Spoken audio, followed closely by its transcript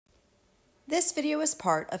This video is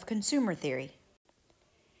part of consumer theory.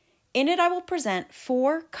 In it, I will present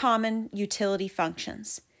 4 common utility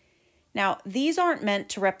functions. Now, these aren't meant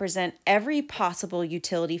to represent every possible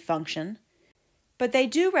utility function, but they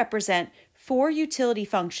do represent 4 utility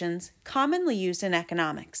functions commonly used in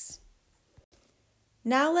economics.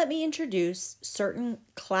 Now let me introduce certain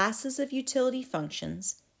classes of utility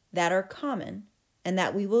functions that are common and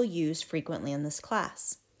that we will use frequently in this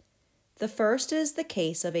class. The first is the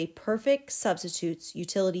case of a perfect substitutes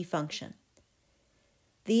utility function.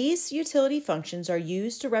 These utility functions are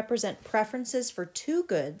used to represent preferences for two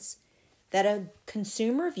goods that a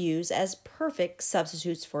consumer views as perfect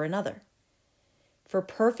substitutes for another. For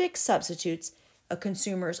perfect substitutes, a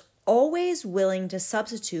consumer is always willing to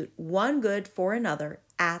substitute one good for another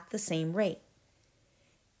at the same rate.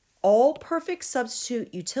 All perfect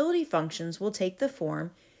substitute utility functions will take the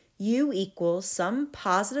form U equals some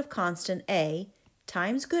positive constant A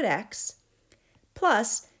times good X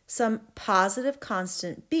plus some positive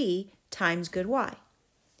constant B times good Y.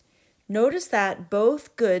 Notice that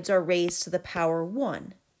both goods are raised to the power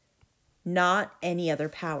 1, not any other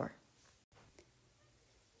power.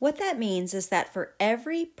 What that means is that for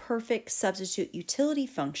every perfect substitute utility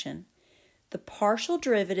function, the partial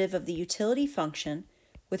derivative of the utility function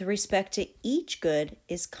with respect to each good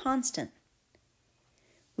is constant.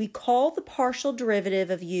 We call the partial derivative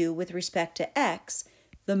of U with respect to X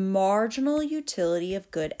the marginal utility of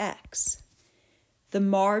good X. The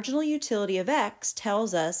marginal utility of X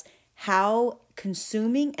tells us how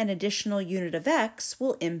consuming an additional unit of X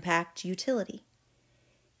will impact utility.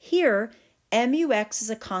 Here, MUX is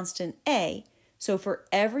a constant A, so for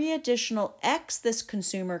every additional X this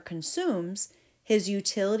consumer consumes, his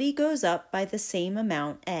utility goes up by the same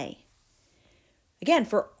amount A. Again,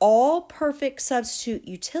 for all perfect substitute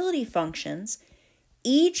utility functions,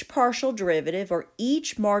 each partial derivative or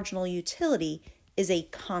each marginal utility is a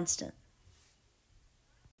constant.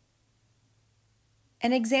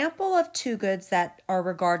 An example of two goods that are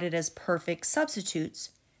regarded as perfect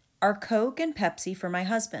substitutes are Coke and Pepsi for my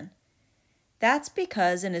husband. That's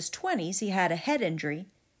because in his 20s he had a head injury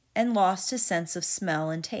and lost his sense of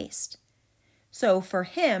smell and taste. So for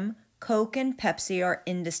him, Coke and Pepsi are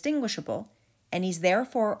indistinguishable, and he's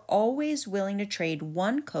therefore always willing to trade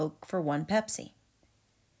one Coke for one Pepsi.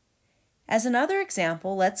 As another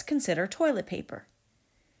example, let's consider toilet paper.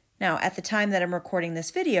 Now, at the time that I'm recording this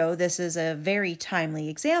video, this is a very timely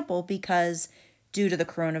example because due to the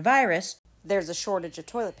coronavirus, there's a shortage of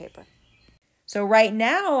toilet paper. So right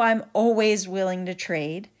now, I'm always willing to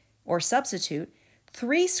trade or substitute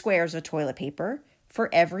 3 squares of toilet paper for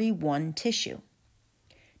every 1 tissue.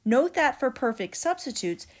 Note that for perfect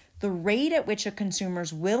substitutes, the rate at which a consumer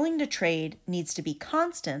is willing to trade needs to be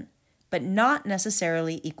constant, but not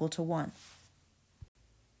necessarily equal to 1.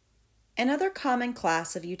 Another common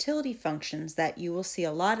class of utility functions that you will see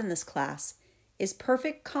a lot in this class is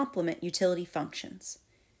perfect complement utility functions.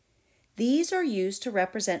 These are used to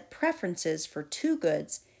represent preferences for two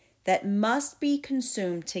goods that must be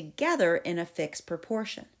consumed together in a fixed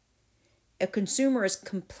proportion. A consumer is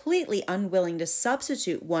completely unwilling to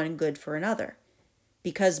substitute one good for another,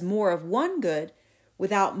 because more of one good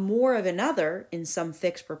without more of another in some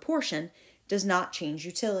fixed proportion does not change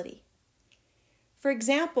utility. For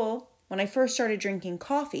example, when I first started drinking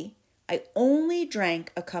coffee, I only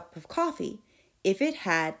drank a cup of coffee if it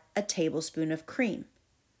had a tablespoon of cream.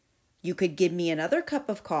 You could give me another cup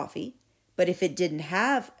of coffee, but if it didn't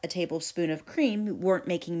have a tablespoon of cream, you weren't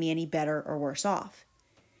making me any better or worse off.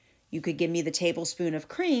 You could give me the tablespoon of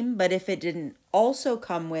cream, but if it didn't also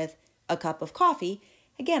come with a cup of coffee,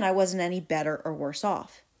 again, I wasn't any better or worse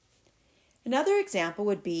off. Another example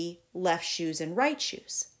would be left shoes and right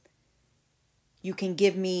shoes. You can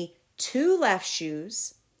give me 2 left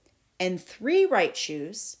shoes and 3 right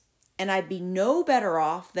shoes, and I'd be no better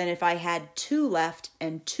off than if I had 2 left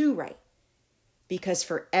and 2 right. Because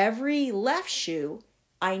for every left shoe,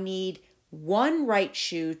 I need 1 right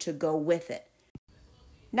shoe to go with it.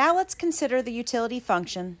 Now let's consider the utility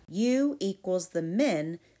function U equals the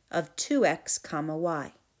min of 2x comma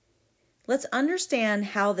y. Let's understand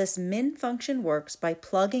how this min function works by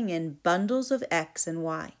plugging in bundles of x and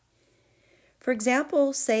y. For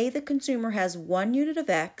example, say the consumer has 1 unit of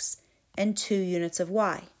x and 2 units of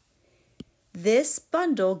y. This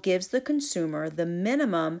bundle gives the consumer the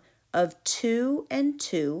minimum of 2 and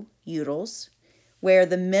 2 utils, where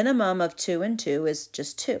the minimum of 2 and 2 is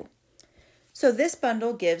just 2. So this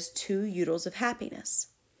bundle gives 2 utils of happiness.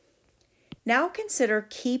 Now consider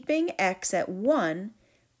keeping x at 1,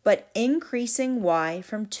 but increasing y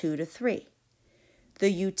from 2 to 3. The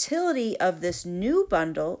utility of this new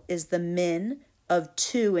bundle is the min of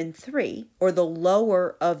 2 and 3, or the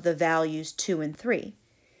lower of the values 2 and 3,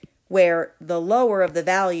 where the lower of the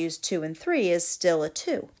values 2 and 3 is still a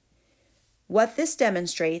 2. What this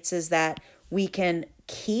demonstrates is that we can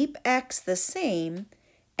keep x the same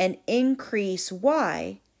and increase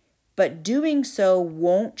y, but doing so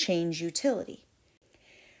won't change utility.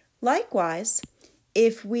 Likewise,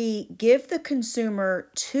 if we give the consumer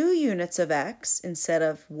 2 units of x instead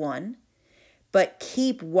of 1, but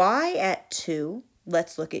keep y at 2,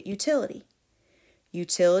 let's look at utility.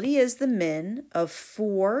 Utility is the min of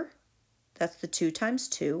 4, that's the 2 times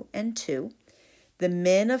 2, and 2. The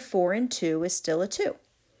min of 4 and 2 is still a 2.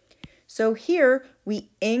 So here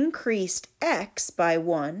we increased x by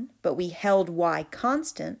 1, but we held y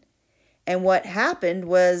constant, and what happened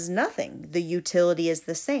was nothing. The utility is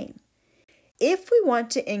the same. If we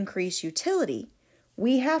want to increase utility,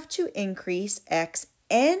 we have to increase x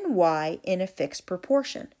and y in a fixed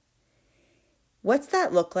proportion. What's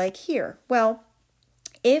that look like here? Well,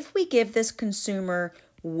 if we give this consumer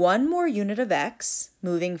 1 more unit of x,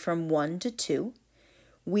 moving from 1 to 2,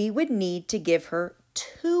 we would need to give her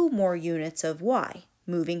 2 more units of y,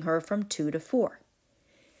 moving her from 2 to 4.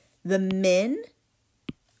 The min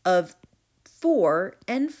of 4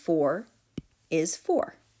 and 4 is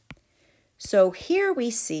 4. So here we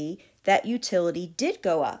see that utility did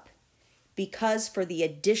go up, because for the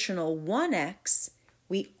additional 1x,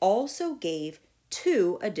 we also gave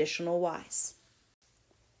 2 additional y's.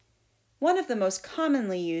 One of the most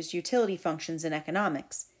commonly used utility functions in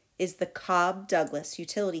economics is the Cobb-Douglas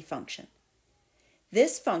utility function.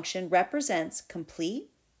 This function represents complete,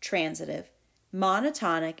 transitive,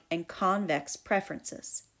 monotonic, and convex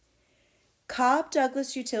preferences.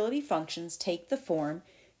 Cobb-Douglas utility functions take the form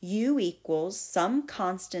u equals some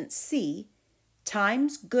constant c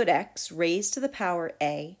times good x raised to the power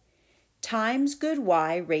a times good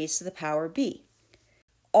y raised to the power b.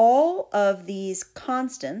 All of these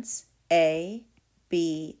constants, a,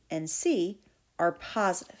 b, and c, are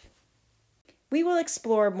positive. We will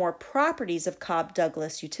explore more properties of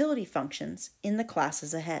Cobb-Douglas utility functions in the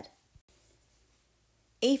classes ahead.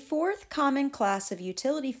 A fourth common class of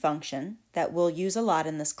utility function that we'll use a lot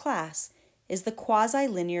in this class is the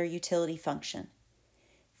quasi-linear utility function.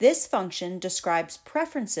 This function describes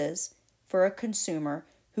preferences for a consumer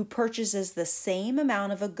who purchases the same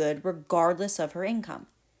amount of a good regardless of her income.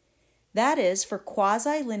 That is, for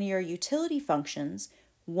quasi-linear utility functions,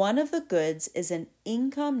 one of the goods is an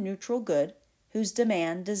income-neutral good whose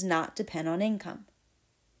demand does not depend on income.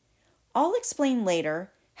 I'll explain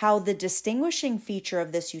later how the distinguishing feature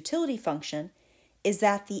of this utility function is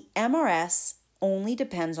that the MRS only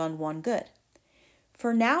depends on one good.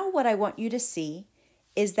 For now, what I want you to see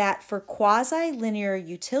is that for quasi-linear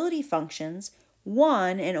utility functions,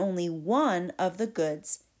 one and only one of the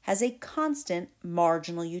goods has a constant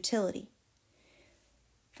marginal utility.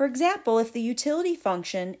 For example, if the utility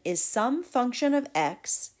function is some function of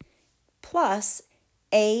x plus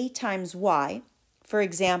a times y, for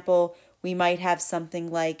example, we might have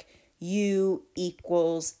something like u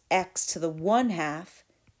equals x to the 1/2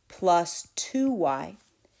 plus 2y,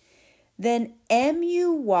 then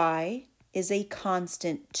MUY is a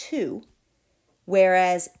constant 2,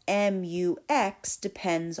 whereas MUX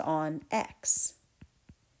depends on x.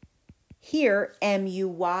 Here,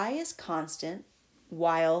 MUY is constant,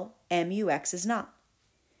 while MUX is not.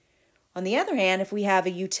 On the other hand, if we have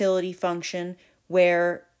a utility function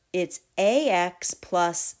where it's AX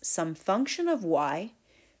plus some function of y,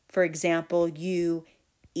 for example, U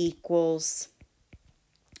equals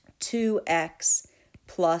 2x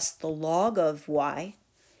plus the log of y,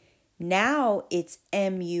 now it's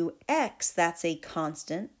MUX, that's a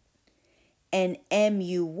constant, and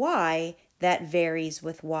MUY, that varies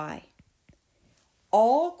with y.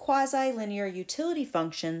 All quasi-linear utility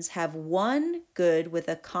functions have one good with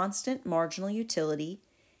a constant marginal utility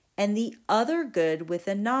and the other good with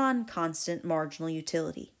a non-constant marginal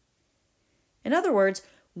utility. In other words,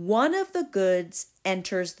 one of the goods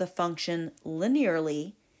enters the function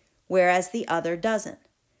linearly, whereas the other doesn't.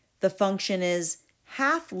 The function is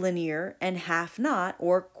half linear and half not,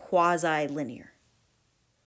 or quasi-linear.